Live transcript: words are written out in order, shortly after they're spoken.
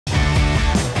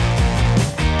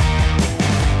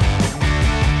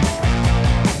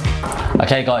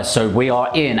Okay guys, so we are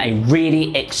in a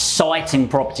really exciting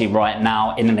property right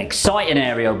now in an exciting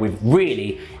area with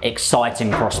really exciting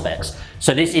prospects.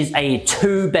 So this is a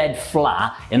 2-bed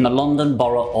flat in the London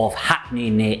Borough of Hackney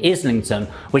near Islington,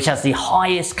 which has the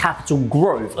highest capital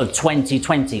growth of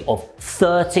 2020 of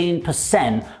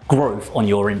 13% growth on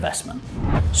your investment.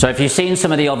 So if you've seen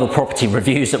some of the other property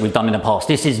reviews that we've done in the past,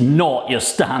 this is not your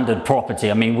standard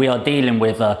property. I mean, we are dealing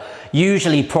with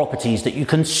usually properties that you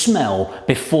can smell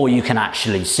before you can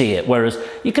actually see it. Whereas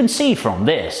you can see from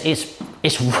this,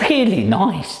 it's really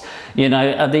nice. You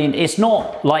know, I mean, it's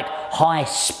not like high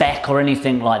spec or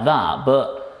anything like that,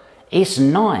 but it's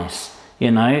nice,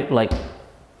 you know, like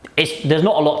there's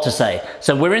not a lot to say.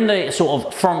 So we're in the sort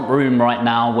of front room right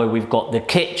now where we've got the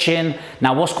kitchen.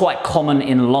 Now what's quite common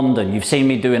in London, you've seen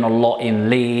me doing a lot in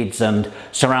Leeds and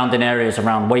surrounding areas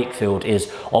around Wakefield, is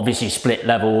obviously split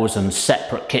levels and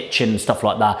separate kitchen and stuff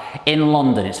like that. In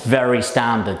London, it's very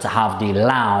standard to have the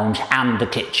lounge and the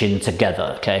kitchen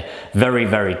together, okay? Very,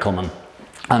 very common.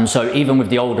 And so even with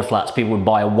the older flats, people would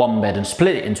buy a 1-bed and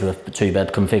split it into a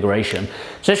 2-bed configuration.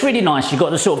 So it's really nice. You've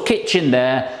got the sort of kitchen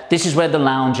there. This is where the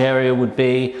lounge area would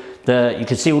be. You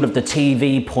can see all of the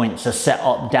TV points are set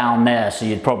up down there. So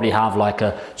you'd probably have like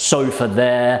a sofa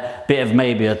there, bit of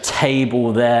maybe a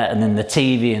table there, and then the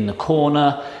TV in the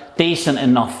corner. Decent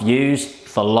enough views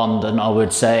for London, I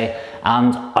would say.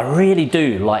 And I really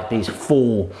do like these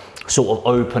full sort of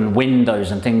open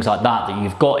windows and things like that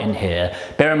you've got in here.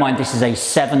 Bear in mind, this is a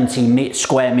 70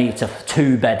 square meter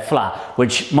 2-bed flat,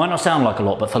 which might not sound like a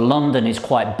lot, but for London it's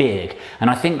quite big. And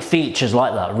I think features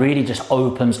like that really just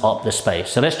opens up the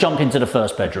space. So let's jump into the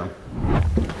first bedroom.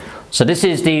 So this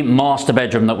is the master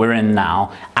bedroom that we're in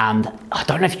now, and I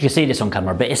don't know if you can see this on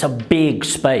camera, but it's a big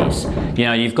space. You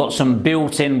know, you've got some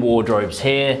built-in wardrobes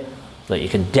here that you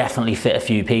can definitely fit a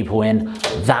few people in.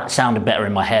 That sounded better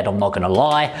in my head, I'm not gonna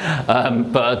lie.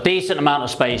 But a decent amount of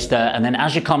space there. And then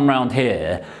as you come around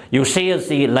here, you'll see as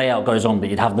the layout goes on, but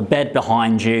you'd have the bed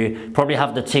behind you, probably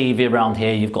have the TV around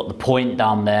here, you've got the point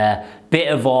down there, bit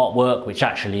of artwork, which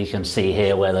actually you can see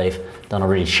here where they've done a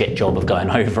really shit job of going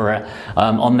over it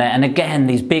on there. And again,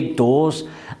 these big doors,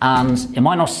 and it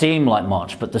might not seem like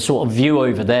much, but the sort of view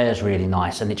over there is really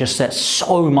nice, and it just sets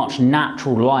so much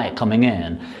natural light coming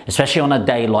in, especially on a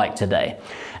day like today.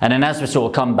 And then as we sort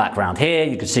of come back around here,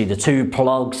 you can see the 2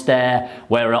 plugs there,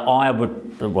 where I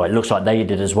would, well, it looks like they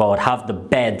did as well, I'd have the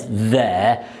bed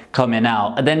there coming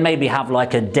out, and then maybe have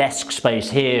like a desk space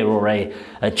here or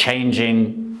a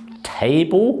changing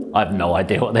table. I have no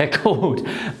idea what they're called,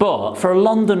 but for a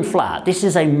London flat, this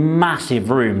is a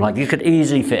massive room. Like, you could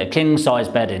easily fit a king-size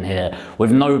bed in here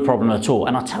with no problem at all.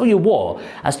 And I tell you what,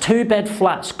 as 2-bed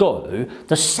flats go,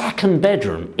 the second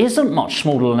bedroom isn't much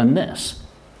smaller than this.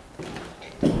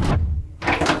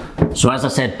 So as I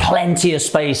said, plenty of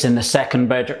space in the second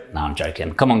bedroom. No, I'm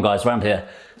joking. Come on guys, around here.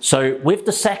 So with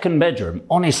the second bedroom,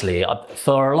 honestly,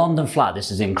 for a London flat, this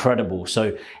is incredible.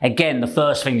 So again, the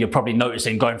first thing you're probably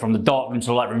noticing going from the dark room to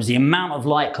the light room is the amount of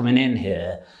light coming in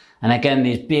here. And again,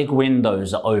 these big windows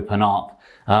that open up,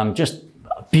 just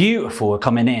beautiful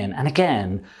coming in. And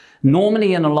again,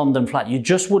 normally in a London flat, you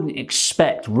just wouldn't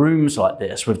expect rooms like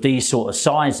this with these sort of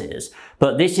sizes,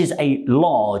 but this is a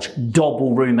large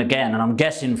double room again. And I'm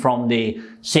guessing from the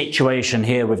situation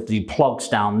here with the plugs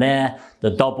down there, the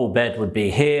double bed would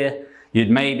be here. You'd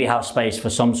maybe have space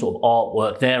for some sort of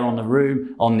artwork there on the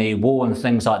room, on the wall and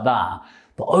things like that.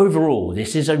 But overall,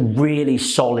 this is a really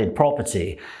solid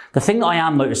property. The thing that I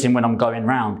am noticing when I'm going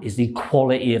around is the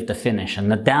quality of the finish,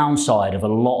 and the downside of a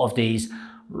lot of these,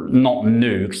 not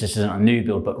new, because this isn't a new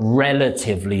build, but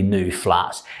relatively new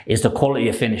flats, is the quality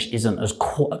of finish isn't as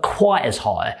quite as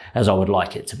high as I would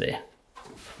like it to be.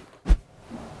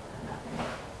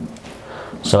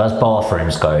 So as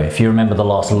bathrooms go, if you remember the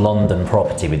last London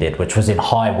property we did, which was in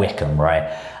High Wycombe,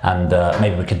 right? And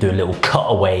maybe we could do a little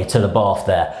cutaway to the bath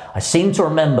there. I seem to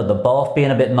remember the bath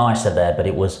being a bit nicer there, but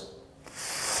it was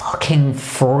fucking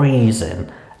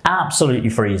freezing. Absolutely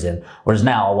freezing. Whereas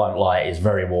now, I won't lie, it's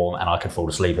very warm and I could fall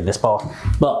asleep in this bath.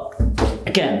 But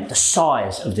again, the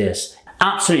size of this,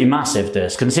 absolutely massive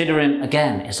this, considering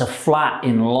again, it's a flat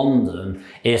in London.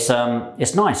 It's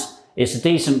nice. It's a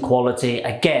decent quality.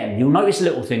 Again, you'll notice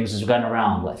little things as we're going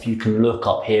around. Like if you can look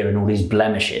up here and all these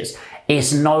blemishes,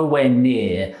 it's nowhere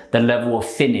near the level of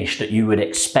finish that you would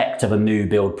expect of a new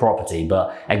build property.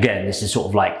 But again, this is sort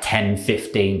of like 10,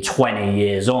 15, 20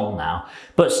 years on now.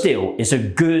 But still, it's a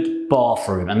good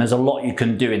bathroom and there's a lot you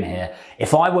can do in here.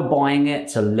 If I were buying it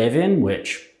to live in,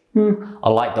 which I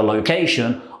like the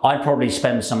location, I'd probably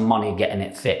spend some money getting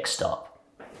it fixed up.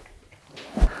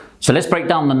 So So let's break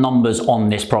down the numbers on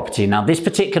this property. Now, this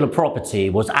particular property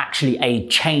was actually a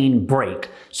chain break.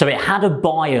 So it had a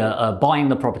buyer buying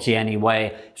the property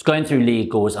anyway. It's going through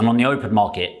legals, and on the open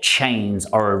market, chains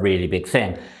are a really big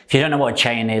thing. If you don't know what a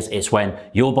chain is, it's when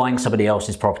you're buying somebody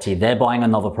else's property, they're buying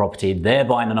another property, they're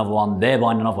buying another one, they're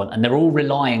buying another one, and they're all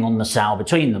relying on the sale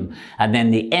between them. And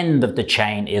then the end of the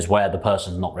chain is where the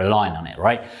person's not relying on it,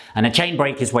 right? And a chain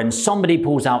break is when somebody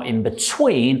pulls out in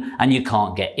between and you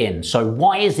can't get in. So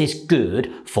why is this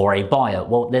good for a buyer?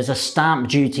 Well, there's a stamp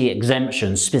duty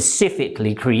exemption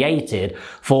specifically created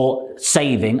for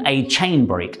saving a chain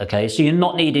break, okay? So you're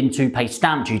not needing to pay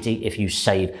stamp duty if you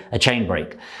save a chain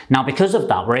break. Now, because of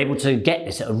that, we're able to get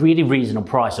this at a really reasonable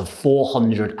price of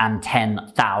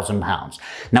 £410,000.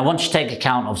 Now, once you take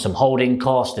account of some holding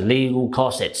costs, the legal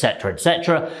costs, etc.,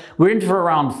 etc., we're in for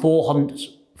around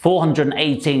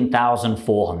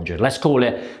 418,400. Let's call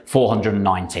it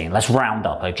 419. Let's round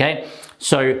up, okay?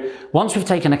 So once we've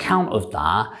taken account of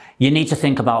that, you need to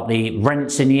think about the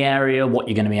rents in the area, what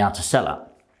you're going to be able to sell at.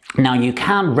 Now, you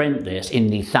can rent this in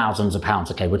the thousands of pounds,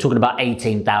 okay? We're talking about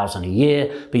 18,000 a year,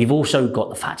 but you've also got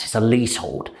the fact it's a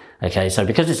leasehold, okay? So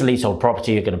because it's a leasehold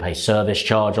property, you're going to pay service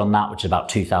charge on that, which is about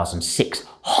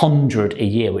 2,600 a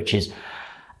year, which is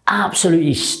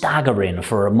absolutely staggering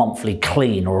for a monthly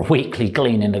clean or a weekly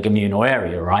clean in the communal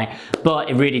area, right? But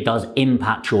it really does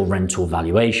impact your rental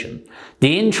valuation.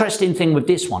 The interesting thing with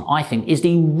this one, I think, is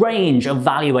the range of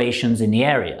valuations in the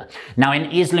area. Now, in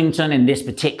Islington, in this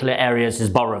particular area, this is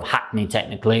Borough of Hackney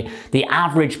technically, the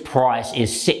average price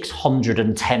is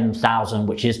 610,000,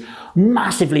 which is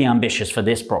massively ambitious for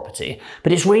this property.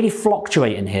 But it's really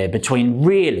fluctuating here between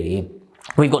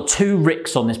we've got 2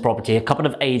 RICS on this property, a couple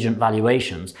of agent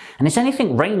valuations, and it's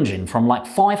anything ranging from like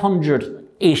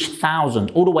 500-ish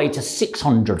thousand all the way to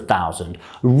 600,000.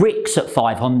 RICS at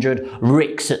 500,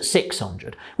 RICS at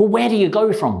 600. Well, where do you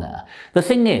go from there? The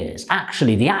thing is,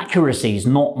 actually, the accuracy is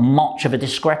not much of a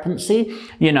discrepancy.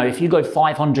 You know, if you go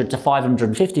 500 to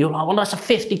 550, you're like, well, that's a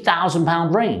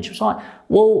 £50,000 range. It's like,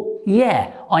 well,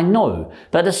 yeah, I know.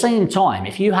 But at the same time,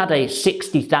 if you had a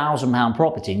 £60,000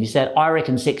 property and you said, I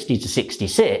reckon 60 to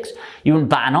 66, you wouldn't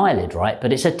bat an eyelid, right?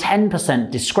 But it's a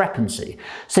 10% discrepancy.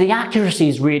 So the accuracy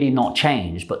is really not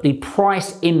changed, but the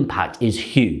price impact is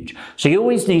huge. So you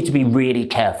always need to be really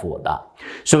careful with that.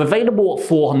 So available at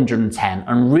 410,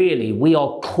 and really we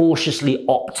are cautiously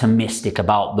optimistic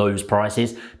about those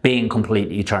prices, being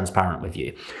completely transparent with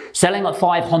you. Selling at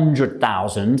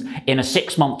 500,000 in a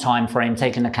 6-month time frame,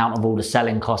 taking account of all the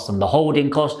selling costs and the holding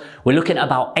costs, we're looking at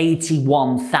about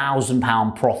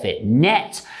 £81,000 profit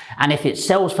net. And if it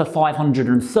sells for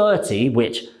 530,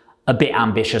 which a bit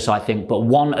ambitious, I think, but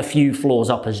a few floors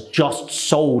up has just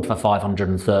sold for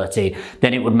 530,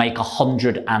 then it would make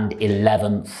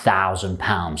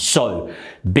 £111,000. So,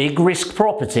 big risk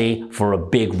property for a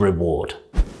big reward.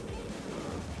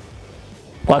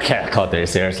 Okay, I can't do it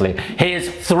seriously. Here's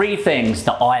 3 things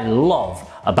that I love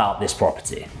about this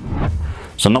property.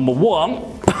 So number 1,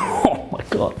 oh my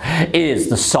God, is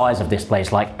the size of this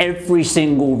place. Like, every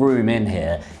single room in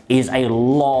here is a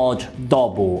large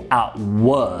double at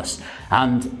worst.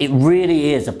 And it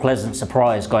really is a pleasant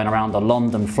surprise going around a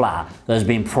London flat that has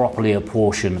been properly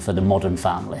apportioned for the modern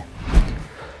family.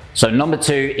 So number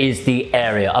 2 is the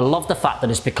area. I love the fact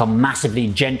that it's become massively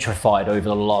gentrified over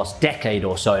the last decade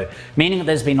or so, meaning that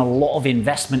there's been a lot of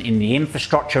investment in the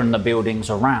infrastructure and the buildings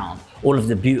around. All of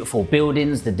the beautiful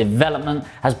buildings, the development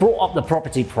has brought up the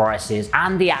property prices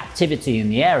and the activity in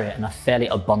the area on a fairly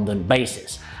abundant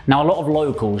basis. Now, a lot of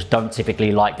locals don't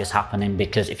typically like this happening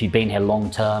because if you've been here long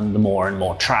term, the more and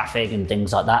more traffic and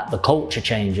things like that, the culture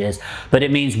changes. But it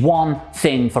means one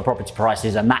thing for property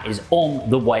prices, and that is on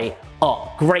the way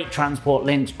up. Great transport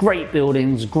links, great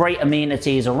buildings, great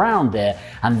amenities around there.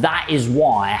 And that is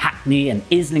why Hackney and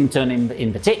Islington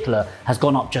in particular has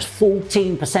gone up just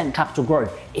 14% capital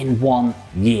growth in 1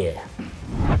 year.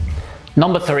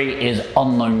 Number 3 is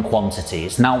unknown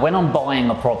quantities. Now, when I'm buying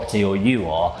a property, or you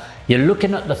are, you're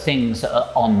looking at the things that are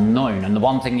unknown, and the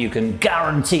one thing you can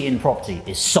guarantee in property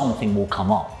is something will come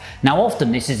up. Now,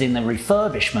 often this is in the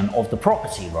refurbishment of the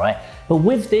property, right? But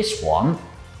with this one,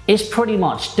 it's pretty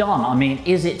much done. I mean,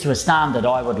 is it to a standard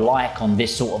I would like on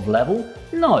this sort of level?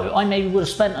 No, I maybe would have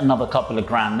spent another couple of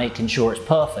grand making sure it's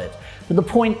perfect. But the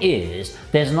point is,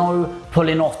 there's no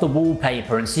pulling off the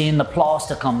wallpaper and seeing the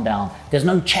plaster come down. There's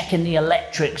no checking the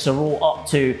electrics are all up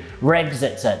to regs,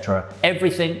 etc.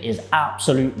 Everything is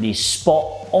absolutely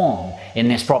spot on in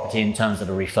this property in terms of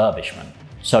the refurbishment.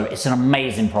 So it's an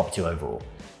amazing property overall,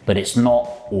 but it's not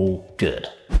all good.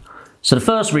 So the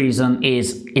first reason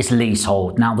is it's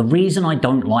leasehold. Now, the reason I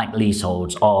don't like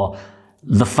leaseholds are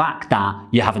The fact that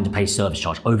you're having to pay service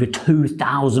charge over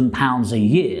 £2,000 a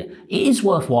year, it is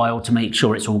worthwhile to make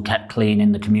sure it's all kept clean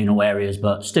in the communal areas,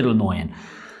 but still annoying.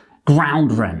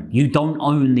 Ground rent. You don't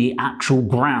own the actual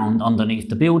ground underneath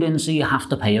the building, so you have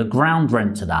to pay a ground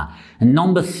rent to that. And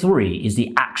number 3 is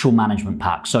the actual management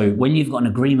pack. So when you've got an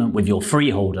agreement with your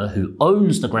freeholder who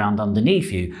owns the ground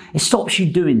underneath you, it stops you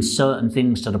doing certain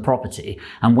things to the property.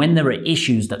 And when there are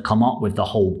issues that come up with the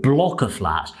whole block of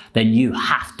flats, then you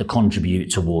have to contribute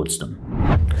towards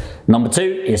them. Number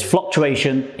 2 is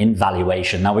fluctuation in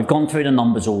valuation. Now we've gone through the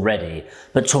numbers already,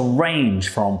 but to range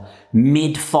from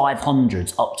mid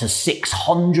 500s up to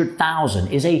 600,000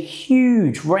 is a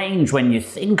huge range when you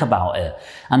think about it.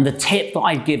 And the tip that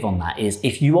I give on that is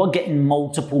if you are getting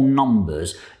multiple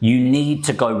numbers, you need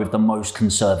to go with the most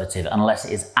conservative unless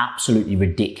it is absolutely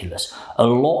ridiculous. A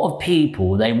lot of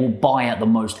people, they will buy at the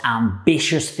most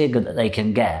ambitious figure that they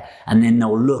can get, and then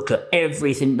they'll look at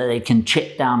everything that they can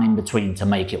chip down in between to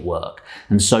make it work.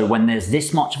 And so when there's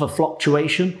this much of a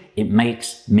fluctuation, it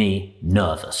makes me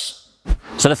nervous.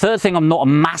 So the third thing I'm not a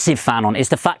massive fan on is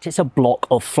the fact it's a block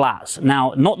of flats.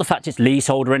 Now, not the fact it's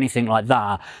leasehold or anything like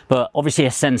that, but obviously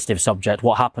a sensitive subject.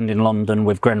 What happened in London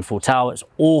with Grenfell Tower, it's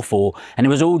awful, and it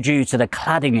was all due to the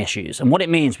cladding issues. And what it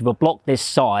means with a block this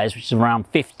size, which is around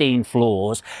 15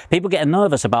 floors, people get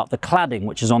nervous about the cladding,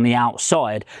 which is on the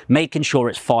outside, making sure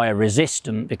it's fire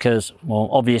resistant because, well,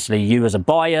 obviously you as a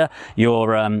buyer,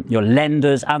 your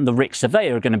lenders and the RICS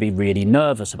surveyor are going to be really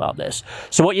nervous about this.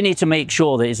 So what you need to make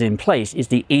sure that is in place is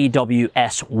the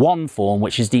EWS1 form,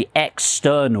 which is the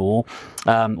external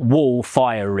wall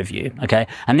fire review. Okay,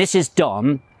 and this is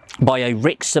done by a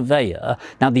RICS surveyor.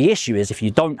 Now the issue is if you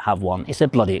don't have one, it's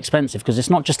bloody expensive because it's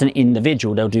not just an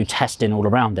individual, they'll do testing all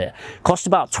around it. Cost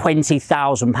about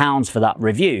 £20,000 for that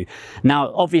review.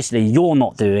 Now obviously you're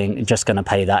not just going to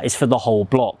pay that, it's for the whole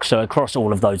block. So across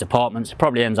all of those apartments, it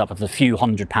probably ends up with a few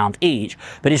 £100 each,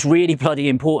 but it's really bloody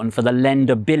important for the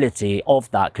lendability of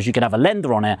that because you can have a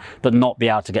lender on it but not be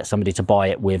able to get somebody to buy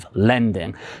it with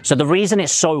lending. So the reason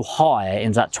it's so high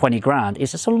in that 20 grand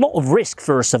is it's a lot of risk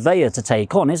for a surveyor to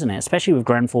take on, isn't it? Especially with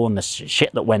Grenfell and the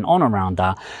shit that went on around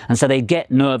that, and so they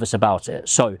get nervous about it.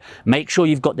 So make sure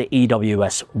you've got the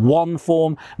EWS1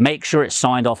 form, make sure it's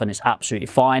signed off and it's absolutely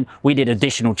fine. We did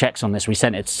additional checks on this. We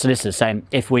sent it to solicitors saying,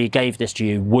 if we gave this to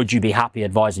you, would you be happy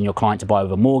advising your client to buy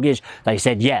with a mortgage? They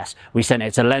said yes. We sent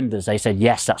it to lenders, they said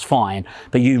yes, that's fine.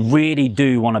 But you really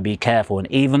do want to be careful,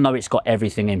 and even though it's got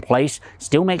everything in place,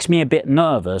 still makes me a bit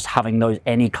nervous having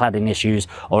any cladding issues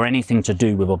or anything to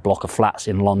do with a block of flats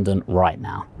in London right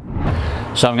now.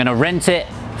 So I'm going to rent it,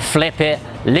 flip it,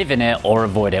 live in it, or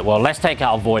avoid it. Well, let's take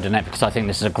out avoiding it because I think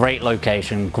this is a great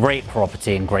location, great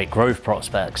property and great growth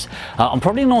prospects. I'm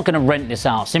probably not going to rent this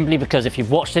out simply because if you've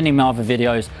watched any of my other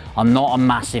videos, I'm not a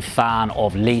massive fan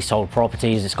of leasehold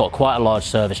properties. It's got quite a large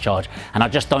service charge and I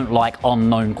just don't like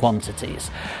unknown quantities.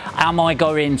 Am I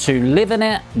going to live in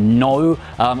it? No.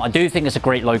 I do think it's a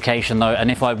great location though,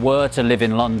 and if I were to live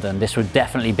in London, this would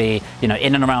definitely be, you know,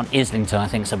 in and around Islington. I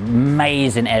think it's an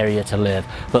amazing area to live.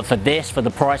 But for this, for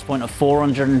the price point of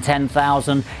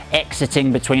 410,000,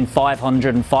 exiting between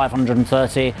 500 and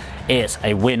 530, it's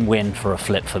a win-win for a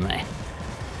flip for me.